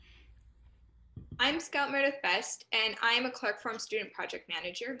I'm Scout Meredith Best, and I am a Clark Farm Student Project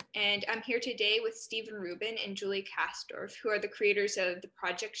Manager. And I'm here today with Stephen Rubin and Julie Kastorf, who are the creators of the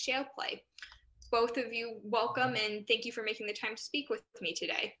Project Shale Play. Both of you, welcome, and thank you for making the time to speak with me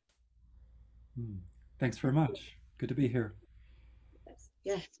today. Thanks very much. Good to be here.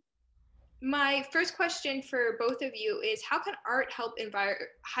 Yes. My first question for both of you is how can art help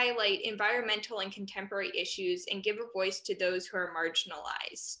highlight environmental and contemporary issues and give a voice to those who are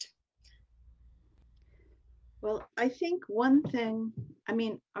marginalized? Well, I think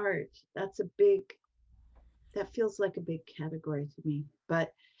art, that feels like a big category to me,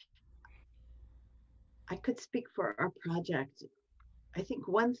 but I could speak for our project. I think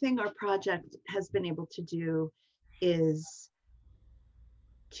one thing our project has been able to do is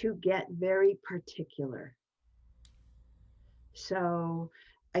to get very particular. So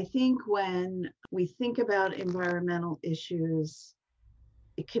I think when we think about environmental issues,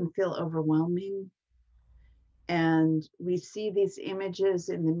 it can feel overwhelming. And we see these images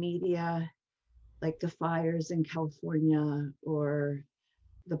in the media, like the fires in California or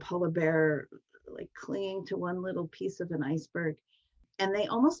the polar bear like clinging to one little piece of an iceberg, and they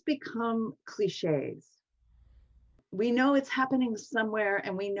almost become cliches. We know it's happening somewhere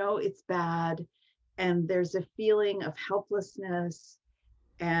and we know it's bad, and there's a feeling of helplessness,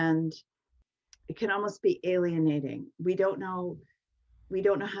 and it can almost be alienating. We don't know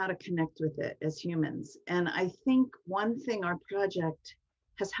how to connect with it as humans. And I think one thing our project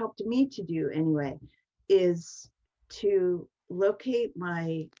has helped me to do anyway is to locate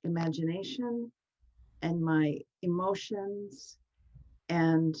my imagination and my emotions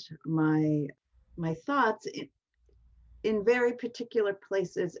and my thoughts in very particular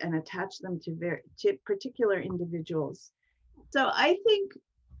places and attach them to particular individuals. So I think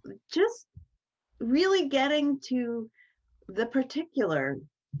just really getting to the particular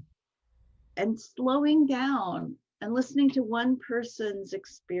and slowing down and listening to one person's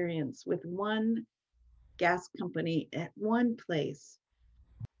experience with one gas company at one place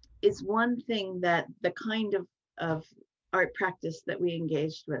is one thing that the kind of art practice that we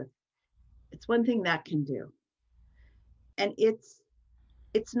engaged with, it's one thing that can do. And it's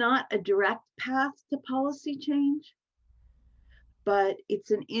not a direct path to policy change, but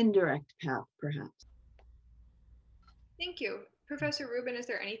it's an indirect path, perhaps. Thank you. Professor Rubin, is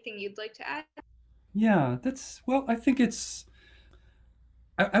there anything you'd like to add? Yeah, well, I think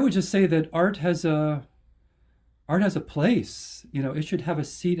I would just say that art has a place. It should have a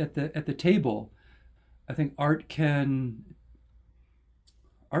seat at the table. I think art can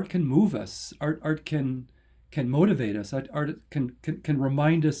move us. Art can motivate us. Art can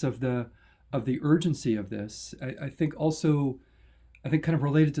remind us of the urgency of this. I think also, I think kind of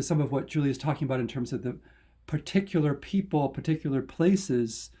related to some of what Julie is talking about in terms of the particular people, particular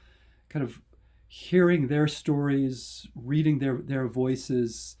places, kind of hearing their stories, reading their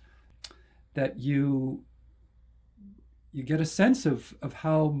voices, that you get a sense of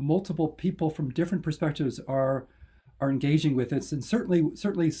how multiple people from different perspectives are engaging with it. And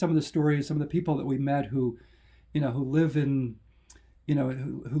certainly some of the stories, some of the people that we met who live in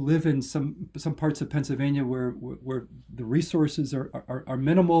who live in some parts of Pennsylvania where the resources are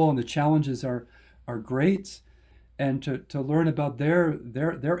minimal and the challenges are great, and to learn about their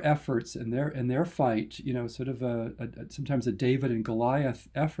efforts and their fight, sort of sometimes a David and Goliath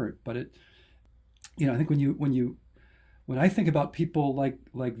effort. But I think when I think about people like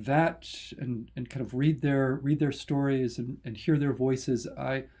that, and kind of read their stories and hear their voices,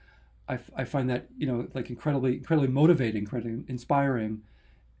 I find that like incredibly motivating, incredibly inspiring,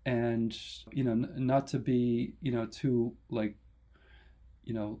 and not to be too like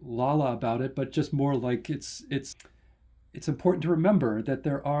lala about it, but just more like it's important to remember that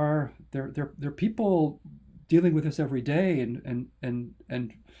there are people dealing with this every day, and in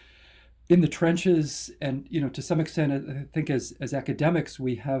the trenches, and to some extent, I think as academics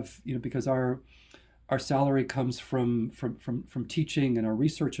we have, because our salary comes from teaching and our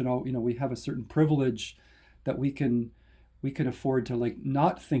research and all, we have a certain privilege that we can afford to like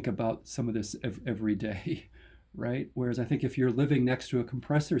not think about some of this every day, right? Whereas I think if you're living next to a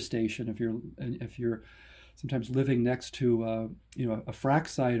compressor station, if you're sometimes living next to a frac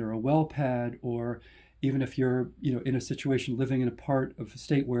site or a well pad, or even if you're in a situation living in a part of a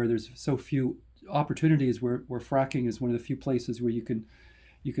state where there's so few opportunities, where fracking is one of the few places where you can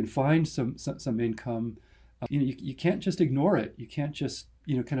find some income. You can't just ignore it. You can't just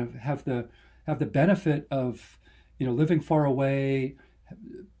kind of have the benefit of living far away,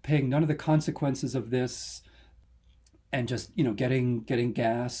 paying none of the consequences of this, and just getting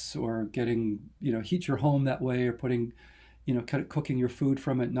gas, or getting heat your home that way, or putting kind of cooking your food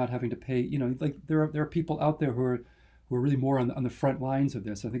from it, not having to pay. Like there are people out there who are really more on the front lines of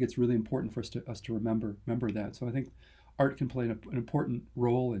this. I think it's really important for us to remember that. So I think art can play an important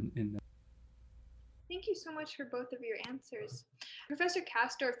role in that. Thank you so much for both of your answers. Professor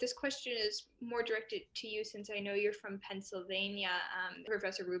Castor, this question is more directed to you since I know you're from Pennsylvania.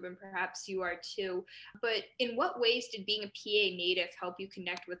 Professor Rubin, perhaps you are too. But in what ways did being a PA native help you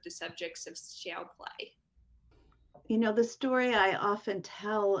connect with the subjects of shale play? The story I often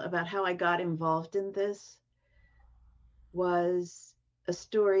tell about how I got involved in this was a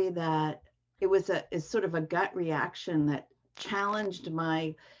story that is sort of a gut reaction that challenged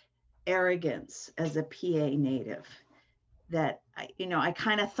my arrogance as a PA native. That I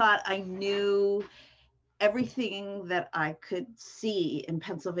kind of thought I knew everything that I could see in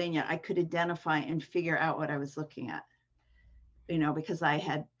Pennsylvania. I could identify and figure out what I was looking at. Because I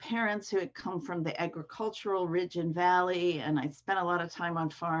had parents who had come from the agricultural ridge and valley, and I spent a lot of time on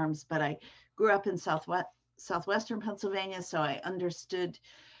farms, but I grew up in southwestern Pennsylvania, so I understood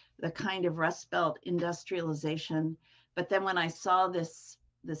the kind of Rust Belt industrialization. But then when I saw this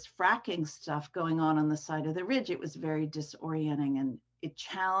fracking stuff going on the side of the ridge, it was very disorienting, and it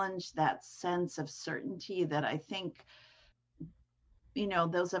challenged that sense of certainty that I think,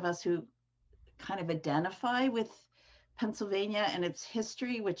 those of us who kind of identify with Pennsylvania and its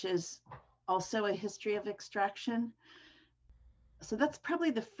history, which is also a history of extraction. So that's probably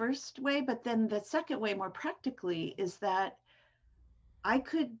the first way. But then the second way, more practically, is that I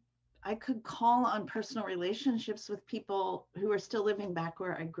could call on personal relationships with people who are still living back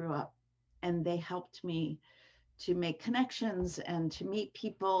where I grew up. And they helped me to make connections and to meet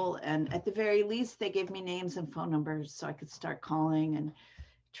people. And at the very least, they gave me names and phone numbers so I could start calling and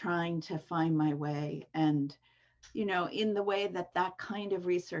trying to find my way. And in the way that kind of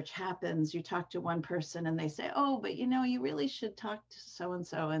research happens, you talk to one person and they say, oh, but you really should talk to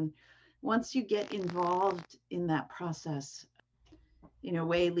so-and-so. And once you get involved in that process,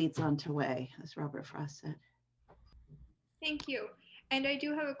 way leads on to way, as Robert Frost said. Thank you. And I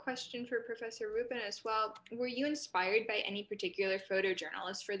do have a question for Professor Rubin as well. Were you inspired by any particular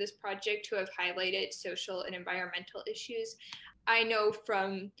photojournalists for this project who have highlighted social and environmental issues? I know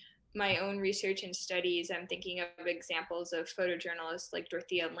from my own research and studies, I'm thinking of examples of photojournalists like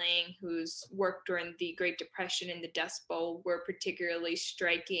Dorothea Lange, whose work during the Great Depression and the Dust Bowl were particularly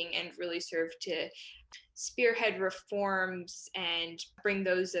striking and really served to spearhead reforms and bring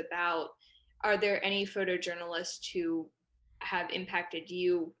those about. Are there any photojournalists who have impacted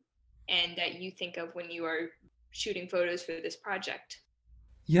you and that you think of when you are shooting photos for this project?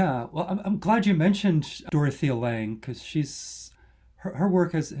 Yeah, well, I'm glad you mentioned Dorothea Lange because her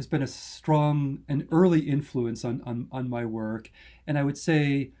work has been a strong and early influence on my work. And I would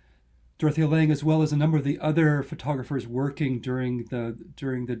say Dorothea Lange, as well as a number of the other photographers working during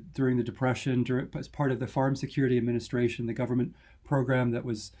the Depression, as part of the Farm Security Administration, the government program that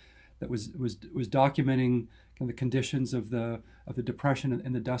was documenting kind of the conditions of the Depression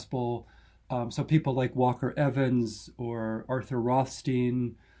and the Dust Bowl. So people like Walker Evans or Arthur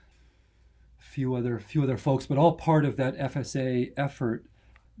Rothstein, few other folks, but all part of that FSA effort.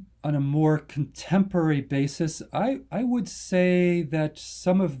 On a more contemporary basis, I would say that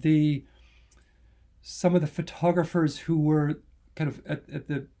some of the photographers who were kind of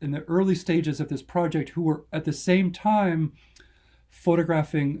in the early stages of this project, who were at the same time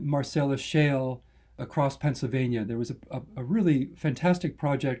photographing Marcellus Shale across Pennsylvania. There was a really fantastic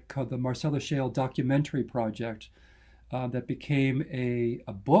project called the Marcellus Shale Documentary Project that became a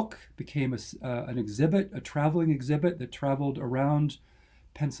book, became an exhibit, a traveling exhibit that traveled around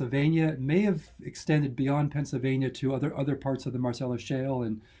Pennsylvania. It may have extended beyond Pennsylvania to other parts of the Marcellus Shale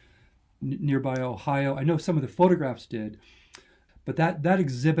and nearby Ohio. I know some of the photographs did, but that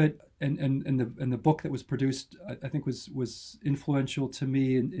exhibit and the book that was produced, I think was influential to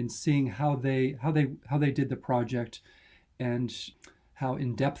me in seeing how they did the project and how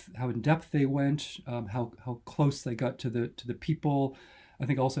in depth they went, how close they got to the people. I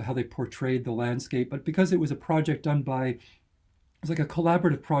think also how they portrayed the landscape. But because it was a project it was like a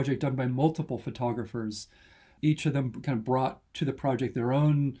collaborative project done by multiple photographers, each of them kind of brought to the project their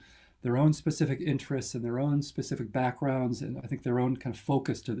own specific interests and their own specific backgrounds, and I think their own kind of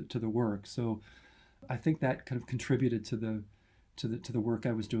focus to the work. So I think that kind of contributed to the work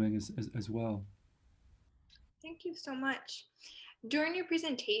I was doing as well. Thank you so much. During your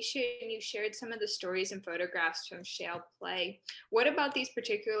presentation, you shared some of the stories and photographs from shale play. What about these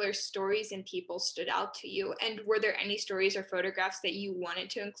particular stories and people stood out to you? And were there any stories or photographs that you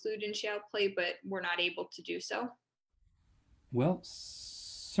wanted to include in shale play but were not able to do so? Well,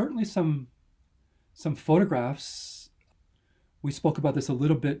 certainly some photographs. we spoke about this a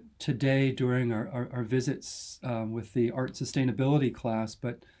little bit today during our visits with the art sustainability class,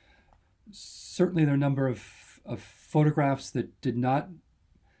 but certainly there are a number of photographs that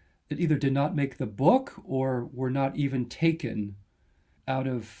either did not make the book or were not even taken out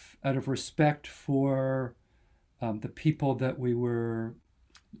of respect for the people that we were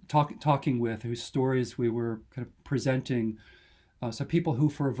talking with, whose stories we were kind of presenting. So people who,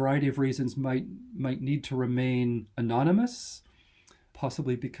 for a variety of reasons, might need to remain anonymous,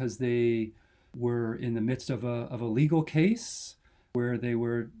 possibly because they were in the midst of a legal case where they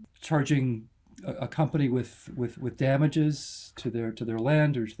were charging a company with damages to their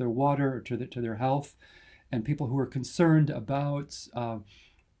land or to their water or to their health, and people who are concerned about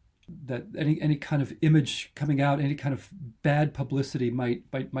that any kind of image coming out, any kind of bad publicity might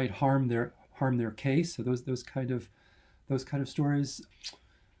harm their case. So those kind of stories.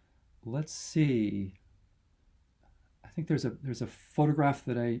 Let's see. I think there's a photograph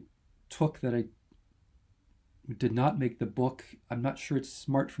that I took that I did not make the book. I'm not sure it's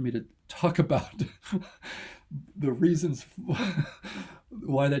smart for me to talk about the reasons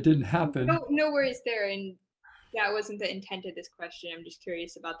why that didn't happen. No worries there, and that wasn't the intent of this question. I'm just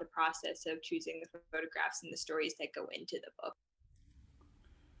curious about the process of choosing the photographs and the stories that go into the book.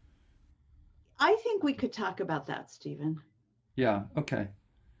 I think we could talk about that, Stephen. Yeah, okay.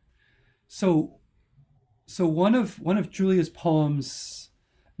 So one of Julia's poems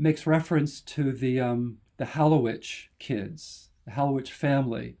makes reference to the Hallowich kids, the Hallowich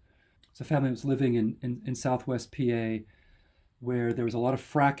family. It's a family that was living in Southwest PA, where there was a lot of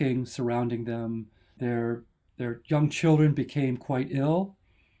fracking surrounding them. Their young children became quite ill,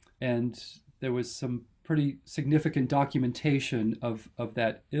 and there was some pretty significant documentation of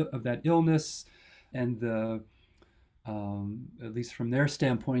that illness, and at least from their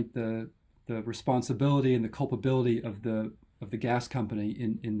standpoint, the responsibility and the culpability of the gas company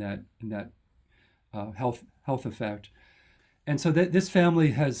in that health effect. And so this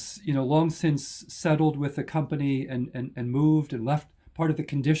family has long since settled with the company and moved and left. Part of the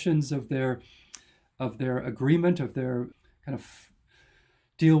conditions of their agreement, of their kind of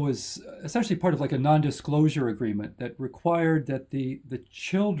deal, was essentially part of like a non-disclosure agreement that required that the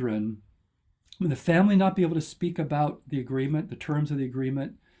children, the family, not be able to speak about the agreement, the terms of the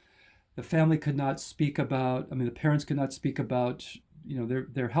agreement. The family could not speak about, the parents could not speak about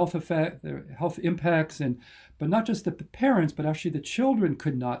their health impacts, but not just the parents, but actually the children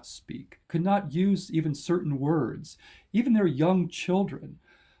could not speak, could not use even certain words. Even their young children,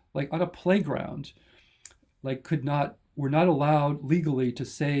 like on a playground, were not allowed legally to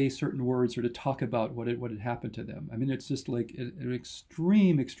say certain words or to talk about what had happened to them. It's just like an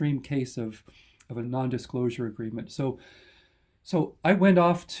extreme case of a non-disclosure agreement. So I went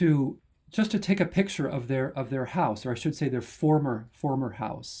off just to take a picture of their house, or I should say their former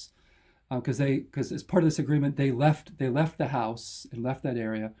house, because as part of this agreement they left the house and left that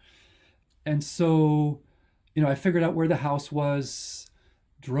area. And so I figured out where the house was,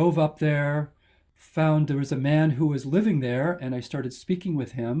 drove up there, found there was a man who was living there, and I started speaking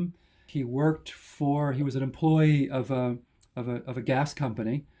with him. He was an employee of a gas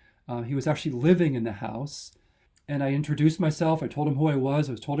company. He was actually living in the house. And I introduced myself. I told him who I was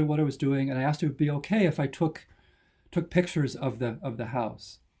told him what I was doing, and I asked if it would be okay if I took pictures of the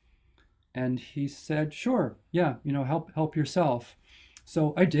house. And he said, sure, yeah, help yourself.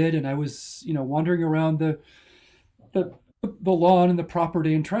 So I did, and I was wandering around the lawn and the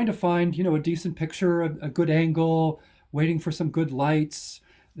property and trying to find a decent picture, a good angle, waiting for some good lights.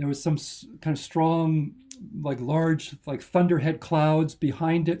 There was some kind of strong, large thunderhead clouds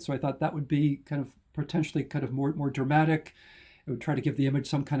behind it, so I thought that would be kind of potentially kind of more dramatic. It would try to give the image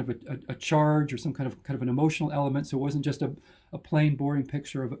some kind of a charge or some kind of an emotional element, so it wasn't just a plain boring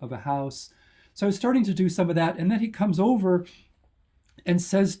picture of a house. So I was starting to do some of that, and then he comes over and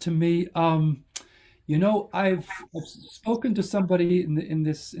says to me, I've spoken to somebody in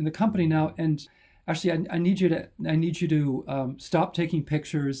the company now, and actually I need you to stop taking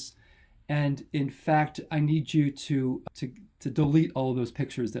pictures, and in fact I need you to delete all of those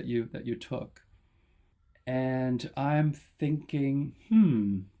pictures that you took. And I'm thinking,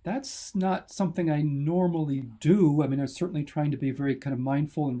 that's not something I normally do. I was certainly trying to be very kind of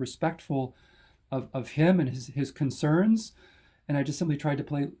mindful and respectful of him and his concerns. And I just simply tried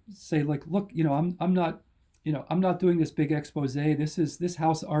to say, look, I'm not doing this big expose. This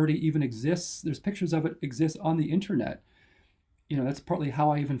house already even exists. There's pictures of it exist on the internet. That's partly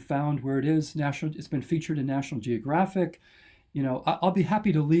how I even found where it is. It's been featured in National Geographic. I'll be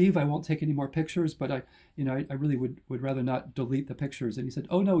happy to leave. I won't take any more pictures, but I really would rather not delete the pictures. And he said,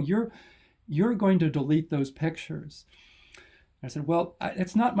 oh no, you're going to delete those pictures. I said, well,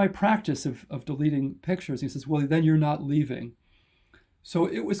 it's not my practice of deleting pictures. He says, well, then you're not leaving. So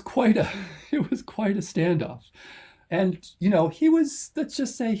it was quite a it was quite a standoff. And he was, let's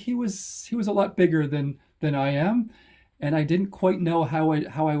just say, he was a lot bigger than I am, and I didn't quite know how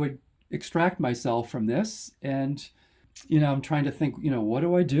I would extract myself from this. And I'm trying to think, what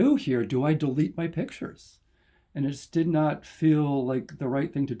do I do here? Do I delete my pictures? And it just did not feel like the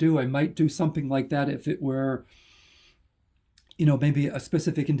right thing to do. I might do something like that if it were, maybe a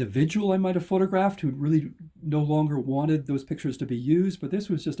specific individual I might have photographed who really no longer wanted those pictures to be used. But this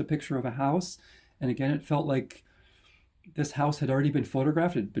was just a picture of a house. And again, it felt like this house had already been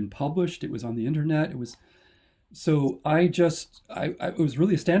photographed, it had been published, it was on the internet. It was, so it was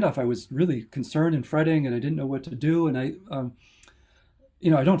really a standoff. I was really concerned and fretting, and I didn't know what to do. And I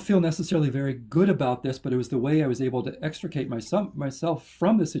don't feel necessarily very good about this, but it was the way I was able to extricate myself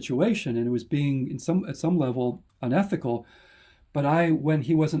from the situation. And it was being at some level unethical. But when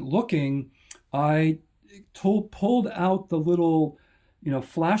he wasn't looking, I pulled out the little,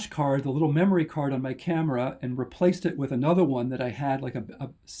 flash card, the little memory card on my camera, and replaced it with another one that I had, like a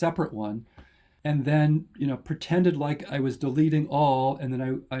separate one. And then, pretended like I was deleting all. And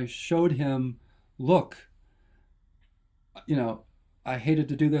then I showed him, look, I hated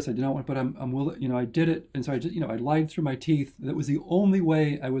to do this. I did not want, but I'm willing, I did it. And so I just, I lied through my teeth. That was the only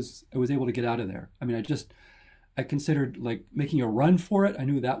way I was able to get out of there. I mean, I considered like making a run for it. I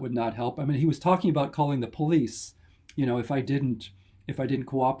knew that would not help. I mean, he was talking about calling the police, if I didn't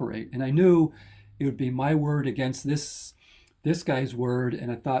cooperate. And I knew it would be my word against this guy's word. And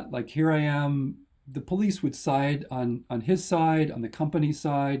I thought, like, here I am, the police would side on his side, on the company's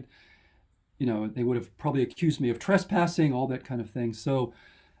side. They would have probably accused me of trespassing, all that kind of thing. So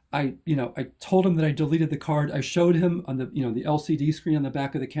I told him that I deleted the card. I showed him on the LCD screen on the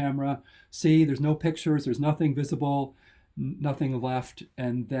back of the camera, see, there's no pictures, there's nothing visible, nothing left.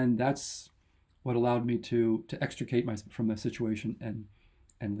 And then that's what allowed me to extricate myself from the situation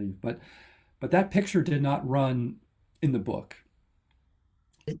and leave. But that picture did not run in the book.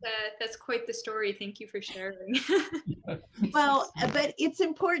 That's quite the story. Thank you for sharing. Well, but it's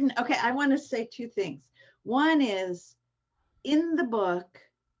important. Okay, I want to say two things. One is, in the book,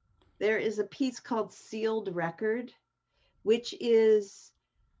 there is a piece called Sealed Record, which is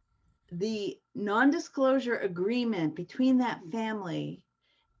the non-disclosure agreement between that family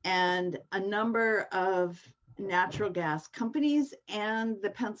and a number of natural gas companies and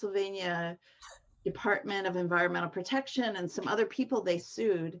the Pennsylvania Department of Environmental Protection and some other people they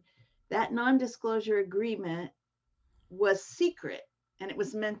sued. That non-disclosure agreement was secret, and it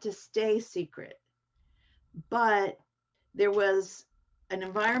was meant to stay secret. But there was an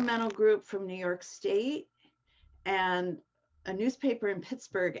environmental group from New York State and a newspaper in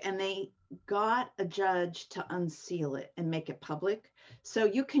Pittsburgh, and they got a judge to unseal it and make it public. So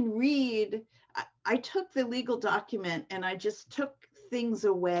you can read, I took the legal document and I just took things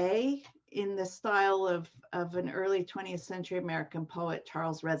away in the style of an early 20th century American poet,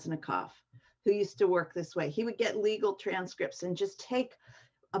 Charles Reznikoff, who used to work this way. He would get legal transcripts and just take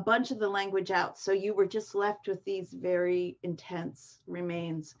a bunch of the language out. So you were just left with these very intense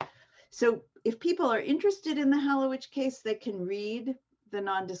remains. So if people are interested in the Hallowich case, they can read the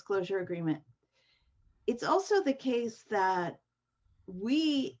non-disclosure agreement. It's also the case that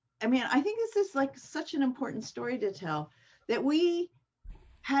I think this is like such an important story to tell, that we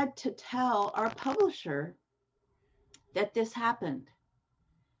had to tell our publisher that this happened.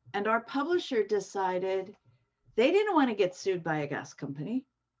 And our publisher decided they didn't want to get sued by a gas company,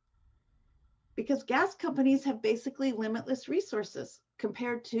 because gas companies have basically limitless resources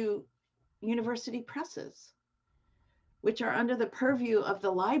compared to university presses, which are under the purview of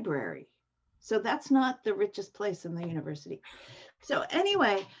the library. So that's not the richest place in the university. So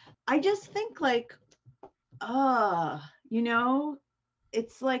anyway, I just think like,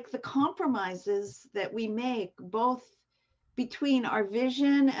 it's like the compromises that we make both between our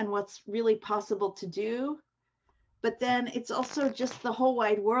vision and what's really possible to do, but then it's also just the whole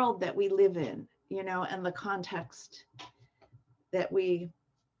wide world that we live in, and the context that we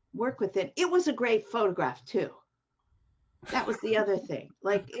work within. It was a great photograph too. That was the other thing.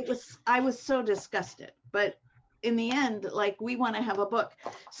 Like I was so disgusted, but in the end, like, we want to have a book.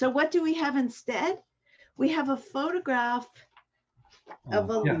 So what do we have instead? We have a photograph of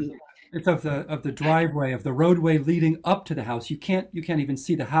a leaf. It's of the driveway, of the roadway leading up to the house. You can't even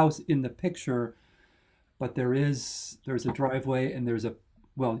see the house in the picture, but there's a driveway, and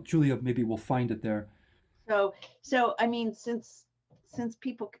Julia maybe will find it there. So I mean, since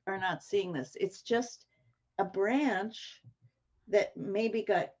people are not seeing this, it's just a branch that maybe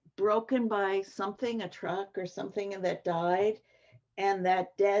got broken by something, a truck or something, and that died. and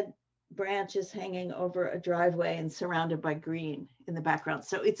that dead branch is hanging over a driveway and surrounded by green in the background.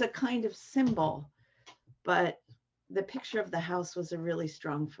 So it's a kind of symbol, but the picture of the house was a really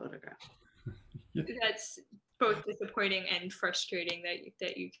strong photograph. That's both disappointing and frustrating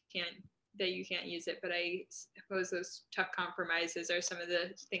that you can't use it. But I suppose those tough compromises are some of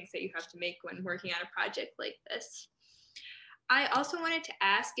the things that you have to make when working on a project like this. I also wanted to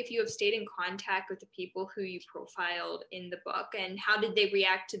ask if you have stayed in contact with the people who you profiled in the book, and how did they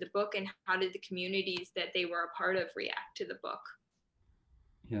react to the book, and how did the communities that they were a part of react to the book?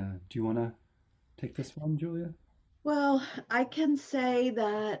 Yeah. Do you want to take this one, Julia? Well, I can say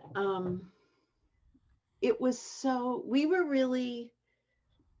that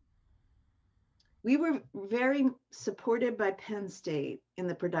we were very supported by Penn State in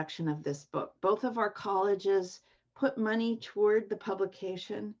the production of this book. Both of our colleges put money toward the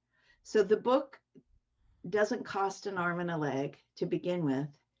publication. So the book doesn't cost an arm and a leg to begin with.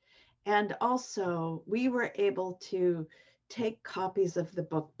 And also, we were able to take copies of the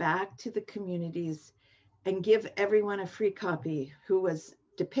book back to the communities and give everyone a free copy who was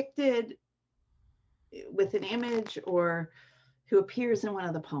depicted with an image or who appears in one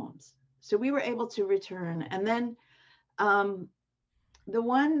of the poems. So we were able to return. And then the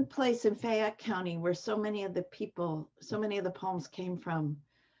one place in Fayette County where so many of the poems came from,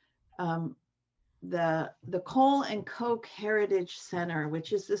 the Coal and Coke Heritage Center,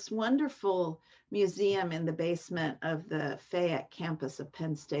 which is this wonderful museum in the basement of the Fayette campus of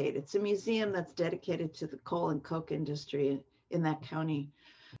Penn State. It's a museum that's dedicated to the coal and coke industry in that county.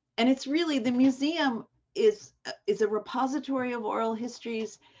 And it's really, the museum is a repository of oral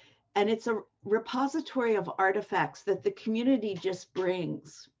histories, and it's a repository of artifacts that the community just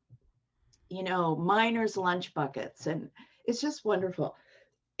brings, miners' lunch buckets, and it's just wonderful.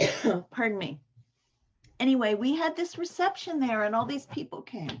 Pardon me. Anyway, we had this reception there and all these people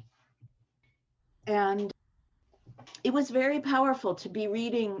came. And it was very powerful to be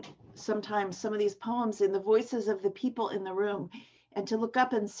reading sometimes some of these poems in the voices of the people in the room, and to look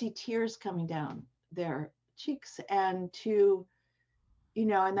up and see tears coming down their cheeks, and to, in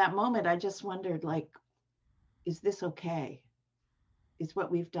that moment, I just wondered, like, is this okay? Is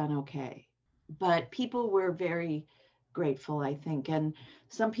what we've done okay? But people were very grateful, I think. And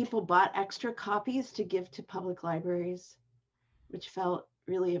some people bought extra copies to give to public libraries, which felt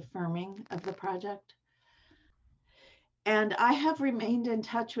really affirming of the project. And I have remained in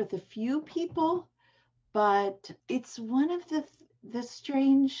touch with a few people, but it's one of the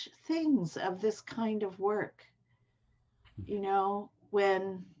strange things of this kind of work,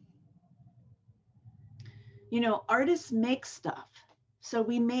 when, artists make stuff. So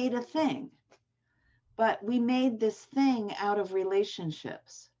we made a thing, but we made this thing out of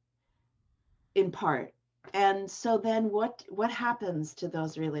relationships in part. And so then what happens to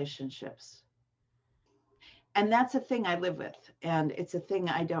those relationships? And that's a thing I live with. And it's a thing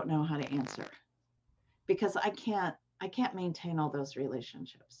I don't know how to answer, because I can't maintain all those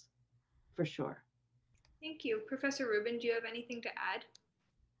relationships, for sure. Thank you. Professor Rubin, do you have anything to add?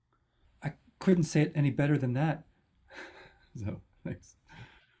 I couldn't say it any better than that. So, thanks.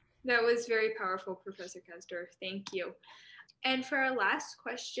 That was very powerful, Professor Kasdorf. Thank you. And for our last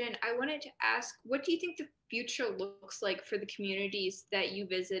question, I wanted to ask, what do you think the future looks like for the communities that you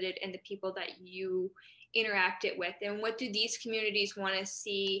visited and the people that you interacted with? And what do these communities want to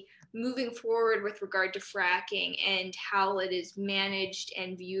see moving forward with regard to fracking and how it is managed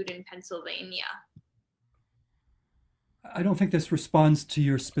and viewed in Pennsylvania? I don't think this responds to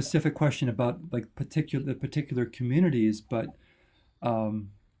your specific question about like the particular communities, but a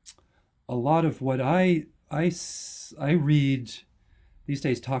lot of what I read these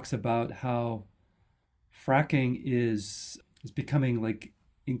days talks about how fracking is becoming like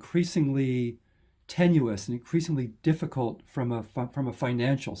increasingly tenuous and increasingly difficult from a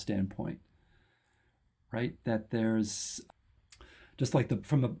financial standpoint, right? That there's just like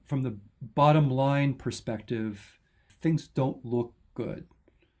from the bottom line perspective, things don't look good,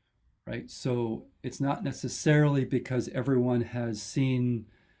 right? So it's not necessarily because everyone has seen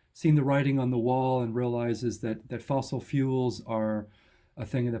the writing on the wall and realizes that fossil fuels are a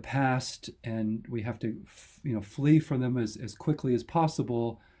thing of the past and we have to flee from them as quickly as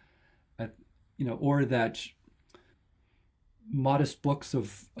possible, or that modest books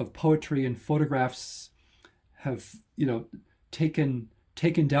of poetry and photographs have taken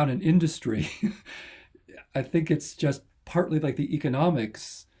down an industry. I think it's just partly like the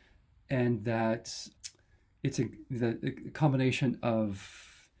economics, and that it's a combination of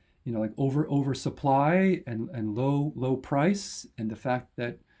like oversupply and low price, and the fact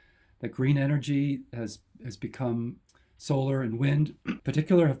that green energy has become solar and wind in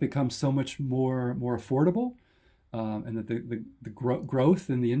particular have become so much more affordable, and that the growth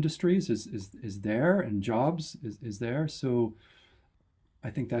in the industries is there, and jobs is there. So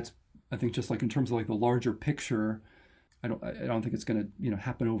I think just like in terms of like the larger picture, I don't think it's going to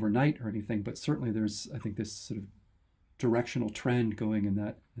happen overnight or anything, but certainly there's, I think, this sort of directional trend going in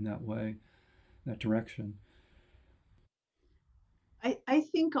that way, that direction. I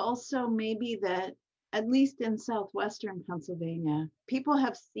think also maybe that at least in southwestern Pennsylvania, people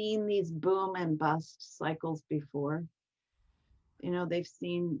have seen these boom and bust cycles before. They've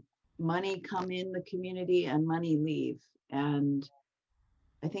seen money come in the community and money leave. And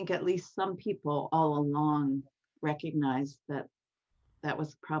I think at least some people all along recognized that that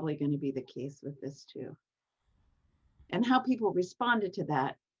was probably going to be the case with this too. And how people responded to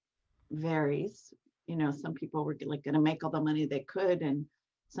that varies. Some people were like going to make all the money they could, and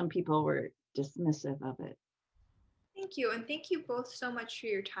some people were dismissive of it. Thank you. And thank you both so much for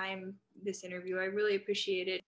your time this interview. I really appreciate it.